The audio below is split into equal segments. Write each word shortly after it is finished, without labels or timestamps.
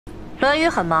栾宇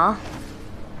很忙，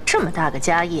这么大个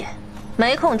家业，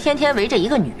没空天天围着一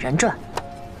个女人转，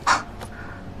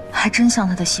还真像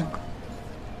他的性格。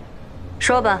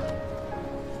说吧，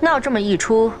闹这么一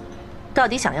出，到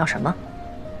底想要什么？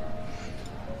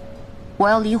我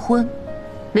要离婚。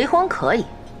离婚可以，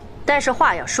但是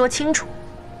话要说清楚，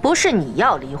不是你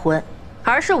要离婚，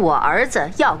而是我儿子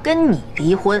要跟你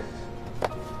离婚。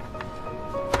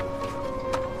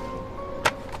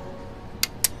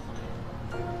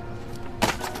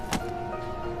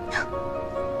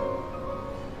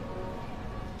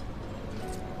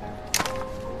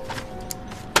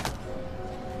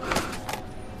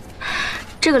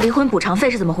这个离婚补偿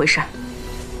费是怎么回事？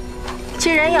既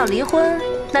然要离婚，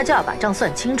那就要把账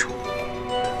算清楚。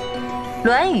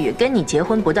栾宇跟你结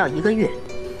婚不到1个月，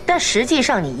但实际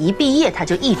上你一毕业他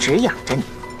就一直养着你。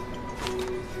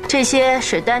这些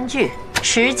是单据、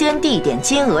时间、地点、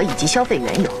金额以及消费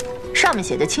缘由，上面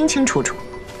写的清清楚楚。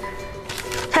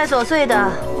太琐碎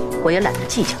的我也懒得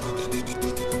计较。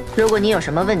如果你有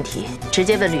什么问题，直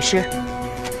接问律师。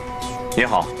你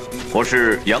好，我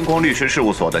是阳光律师事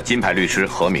务所的金牌律师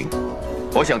何明。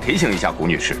我想提醒一下谷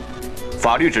女士，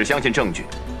法律只相信证据，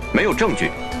没有证据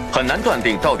很难断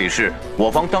定到底是我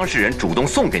方当事人主动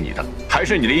送给你的，还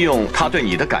是你利用他对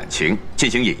你的感情进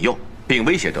行引诱并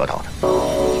威胁得到的。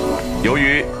由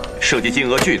于涉及金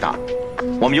额巨大，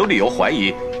我们有理由怀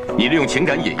疑你利用情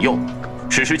感引诱，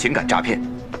实施情感诈骗。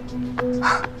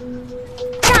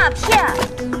诈骗？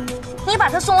你把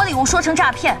他送我礼物说成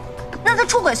诈骗，那他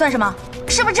出轨算什么？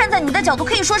是不是站在你的角度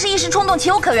可以说是一时冲动，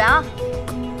情有可原啊？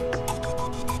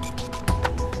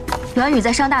栾宇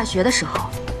在上大学的时候，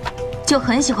就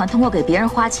很喜欢通过给别人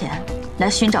花钱来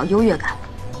寻找优越感。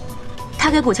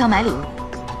他给古桥买礼物，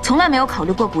从来没有考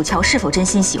虑过古桥是否真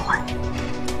心喜欢，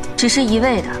只是一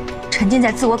味的沉浸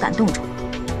在自我感动中。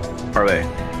二位，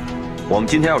我们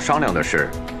今天要商量的是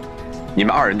你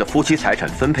们2人的夫妻财产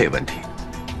分配问题。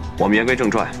我们言归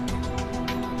正传，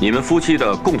你们夫妻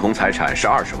的共同财产是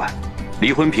20万，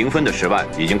离婚平分的10万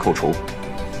已经扣除，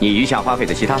你余下花费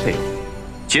的其他费用，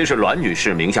皆是栾女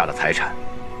士名下的财产。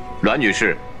栾女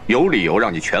士有理由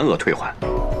让你全额退还。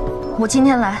我今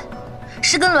天来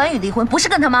是跟栾宇离婚，不是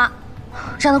跟他妈，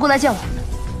让他过来见我。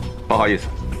不好意思，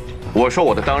我受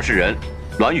我的当事人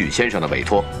栾宇先生的委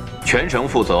托，全程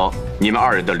负责你们2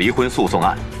人的离婚诉讼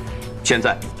案。现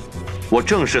在，我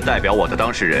正式代表我的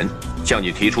当事人向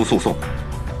你提出诉讼，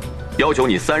要求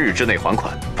你3日之内还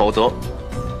款，否则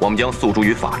我们将诉诸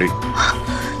于法律。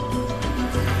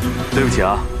对不起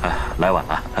啊，来晚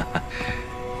了。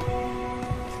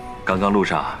刚刚路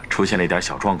上出现了一点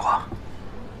小状况。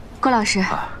郭老师，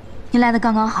您来的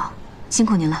刚刚好，辛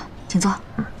苦您了，请坐。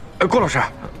郭老师，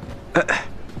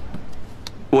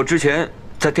我之前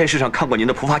在电视上看过您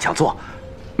的普法讲座，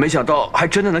没想到还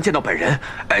真的能见到本人。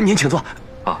您请坐。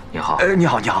啊，你好。你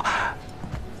好，你好。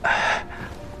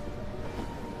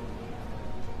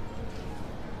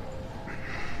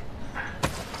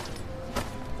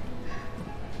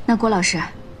那郭老师，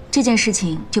这件事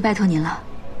情就拜托您了。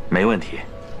没问题。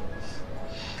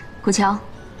古桥，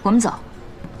我们走。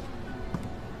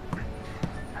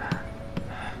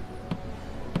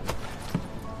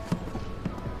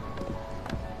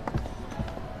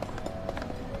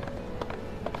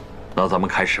那咱们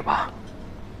开始吧。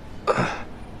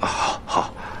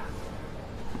好。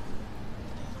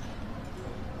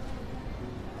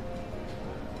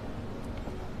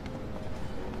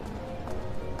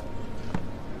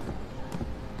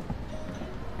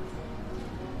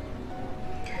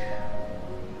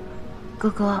哥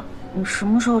哥，你什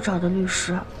么时候找的律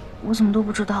师？我怎么都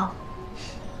不知道。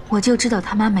我就知道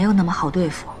他妈没有那么好对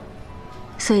付，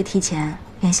所以提前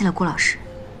联系了顾老师。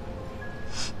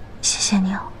谢谢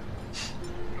你啊。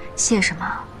谢什么？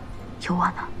有我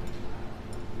呢。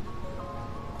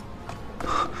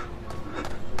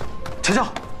乔乔，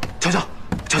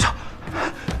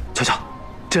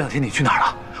这2天你去哪儿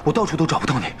了？我到处都找不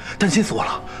到你，担心死我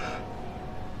了。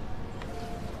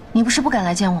你不是不敢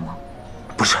来见我吗？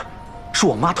不是，是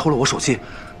我妈偷了我手机，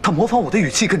她模仿我的语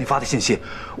气跟你发的信息，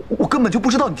我根本就不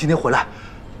知道你今天回来，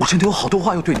我真的有好多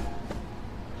话要对你。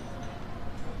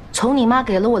从你妈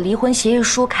给了我离婚协议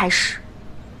书开始，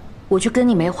我就跟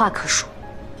你没话可说。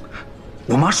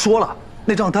我妈说了，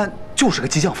那账单就是个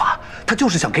激将法，她就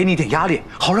是想给你一点压力，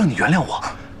好让你原谅我。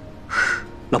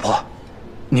老婆，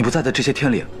你不在的这些天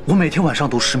里，我每天晚上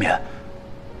都失眠。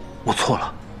我错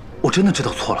了，我真的知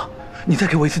道错了，你再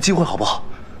给我一次机会好不好？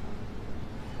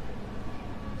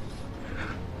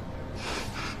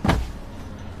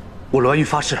我栾玉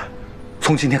发誓，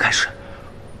从今天开始，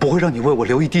不会让你为我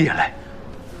流一滴眼泪。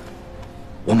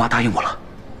我妈答应我了，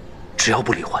只要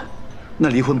不离婚，那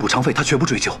离婚补偿费她绝不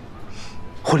追究。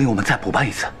婚礼我们再补办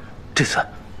一次，这次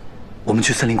我们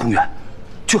去森林公园，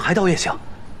去海岛也行。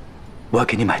我要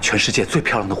给你买全世界最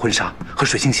漂亮的婚纱和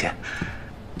水晶鞋。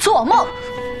做梦！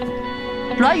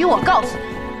栾宇，我告诉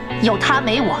你，有他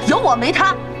没我，有我没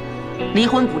他。离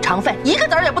婚补偿费一个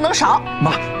子儿也不能少。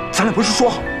妈，咱俩不是说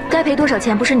好，该赔多少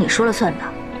钱不是你说了算的，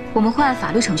我们会按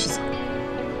法律程序走，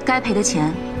该赔的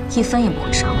钱1分也不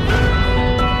会少。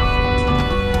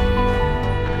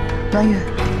栾宇，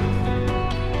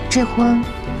这婚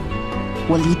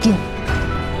我离定。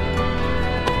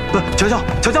不，乔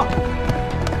乔，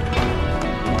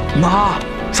妈，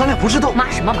咱俩不是都……妈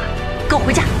什么妈？跟我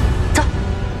回家，走。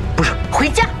不是，回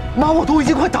家。妈，我都已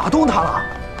经快打动他了，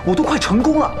我都快成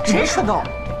功了。谁说的？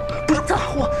不是，走，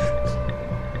我。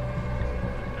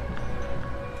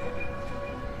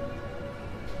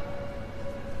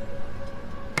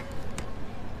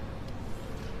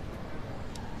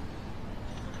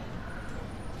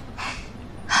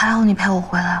还好你陪我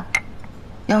回来了，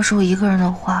要是我一个人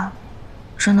的话，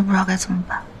真的不知道该怎么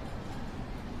办。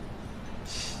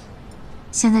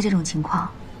现在这种情况，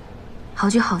好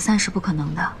聚好散是不可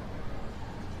能的，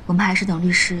我们还是等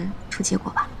律师出结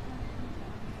果吧。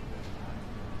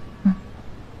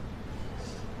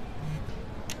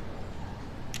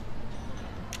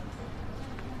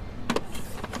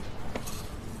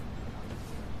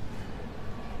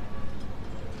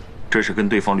这是跟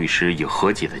对方律师以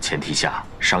和解的前提下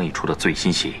商议出的最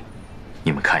新协议，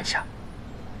你们看一下。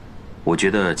我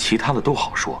觉得其他的都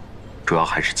好说，主要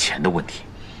还是钱的问题。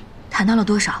谈到了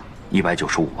多少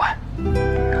？195万。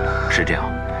是这样，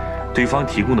对方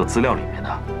提供的资料里面呢，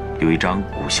有一张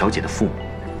古小姐的父母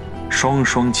双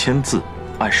双签字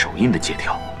按手印的借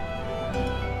条，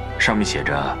上面写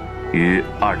着于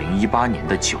2018年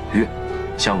的9月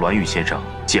向栾宇先生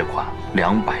借款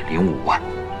205万。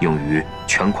用于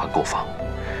全款购房，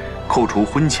扣除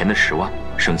婚前的10万，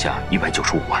剩下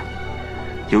195万。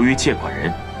由于借款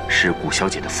人是古小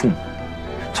姐的父母，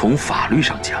从法律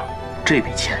上讲，这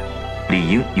笔钱理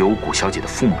应由古小姐的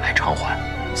父母来偿还。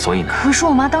所以呢，可是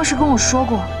我妈当时跟我说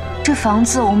过，这房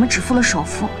子我们只付了首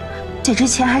付，且这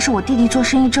钱还是我弟弟做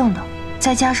生意挣的，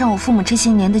再加上我父母这些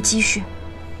年的积蓄。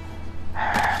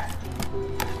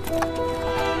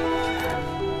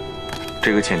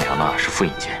这个欠条呢是复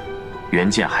印件。原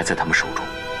件还在他们手中。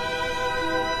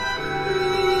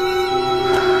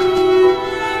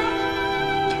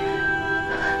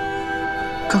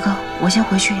哥哥，我先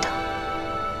回去一趟。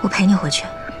我陪你回去。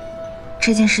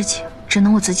这件事情只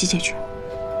能我自己解决。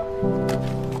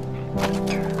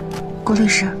郭律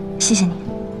师，谢谢你。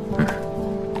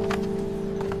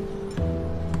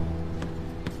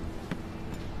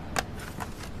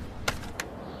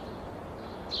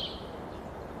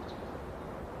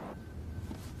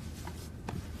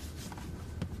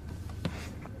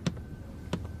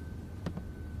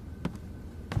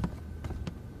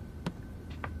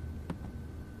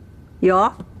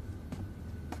哟，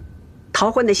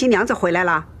逃婚的新娘子回来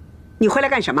了，你回来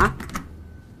干什么？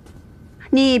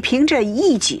你凭着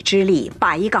一己之力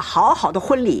把一个好好的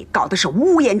婚礼搞得是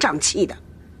乌烟瘴气的，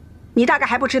你大概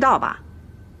还不知道吧？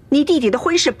你弟弟的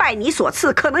婚事拜你所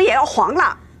赐，可能也要黄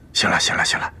了。行了，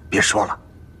别说了。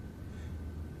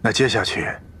那接下去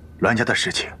栾家的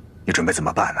事情，你准备怎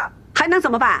么办呢？还能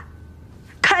怎么办？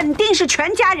肯定是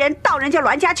全家人到人家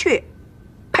栾家去，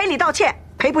赔礼道歉，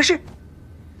赔不是。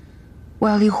我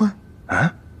要离婚。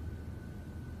啊？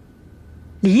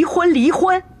离婚？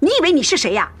你以为你是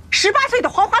谁呀？18岁的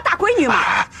黄花大闺女吗？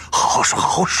好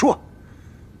好说。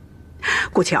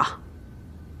顾乔，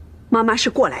妈妈是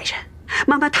过来人，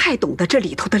妈妈太懂得这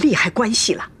里头的利害关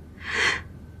系了。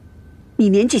你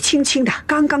年纪轻轻的，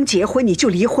刚刚结婚你就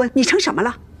离婚，你成什么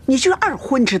了？你就是二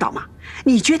婚，知道吗？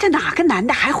你觉得哪个男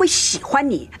的还会喜欢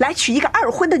你来娶一个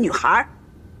二婚的女孩？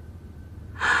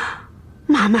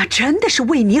妈妈真的是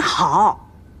为你好。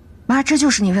妈，这就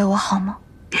是你为我好吗？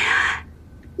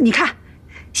你看，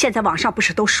现在网上不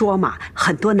是都说嘛，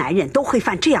很多男人都会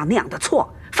犯这样那样的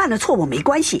错，犯了错误没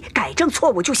关系，改正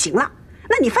错误就行了。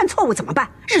那你犯错误怎么办？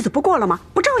日子不过了吗？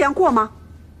不照样过吗？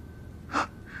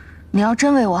你要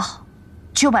真为我好，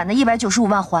就把那195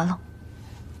万还了。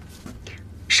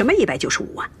什么195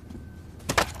万？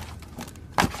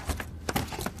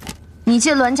你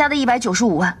借栾家的195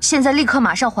万，现在立刻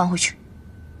马上还回去。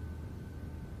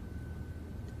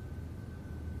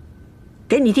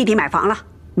给你弟弟买房了，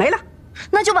没了。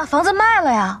那就把房子卖了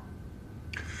呀。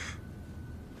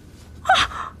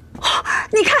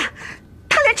你看，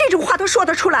他连这种话都说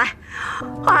得出来。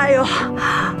哎呦，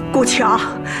顾乔，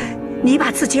你把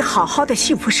自己好好的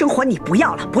幸福生活你不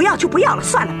要了，不要就不要了，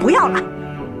算了，不要了。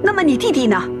那么你弟弟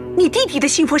呢？你弟弟的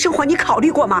幸福生活你考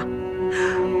虑过吗？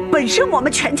本身我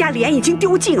们全家脸已经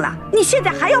丢尽了，你现在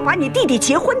还要把你弟弟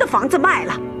结婚的房子卖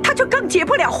了，他就更结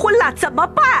不了婚了，怎么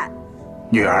办？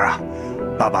女儿啊，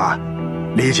爸爸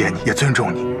理解你，也尊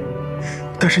重你。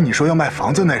但是你说要卖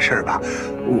房子那事儿吧，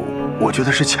我觉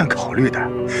得是欠考虑的。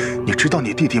你知道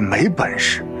你弟弟没本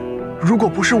事，如果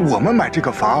不是我们买这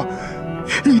个房，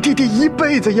你弟弟一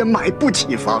辈子也买不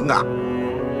起房啊。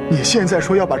你现在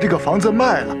说要把这个房子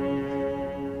卖了，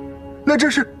那这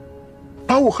是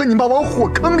把我和你妈往火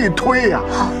坑里推呀！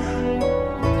好，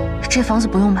这房子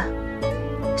不用卖，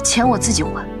钱我自己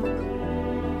还，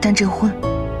但这婚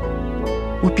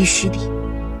我必须离。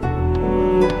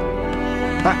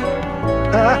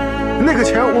哎，那个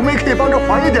钱我们也可以帮着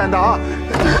还一点的啊！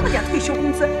你那么点退休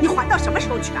工资，你还到什么时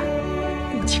候去啊？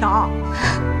顾乔，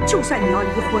就算你要离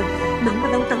婚，能不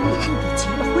能等你弟弟结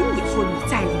了婚以后你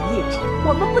再离？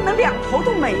我们不能两头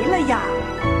都没了呀！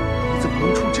你怎么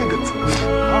能出这个主意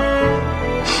啊？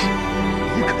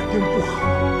你肯定不好，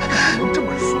不能这么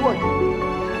说呀！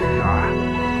女儿，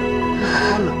你好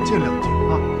好冷静冷静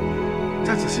啊，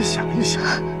再仔细想一想。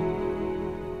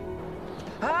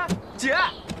哎，姐！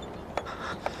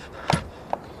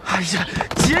哎呀，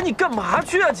姐，你干嘛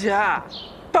去啊，姐？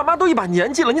爸妈都一把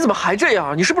年纪了，你怎么还这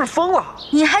样？你是不是疯了？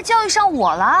你还教育上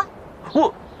我了？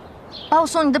我，把我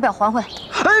送你的表还回。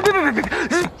哎，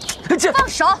别，姐，放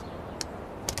手！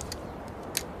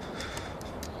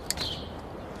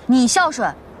你孝顺，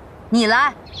你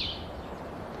来。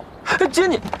姐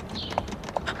你，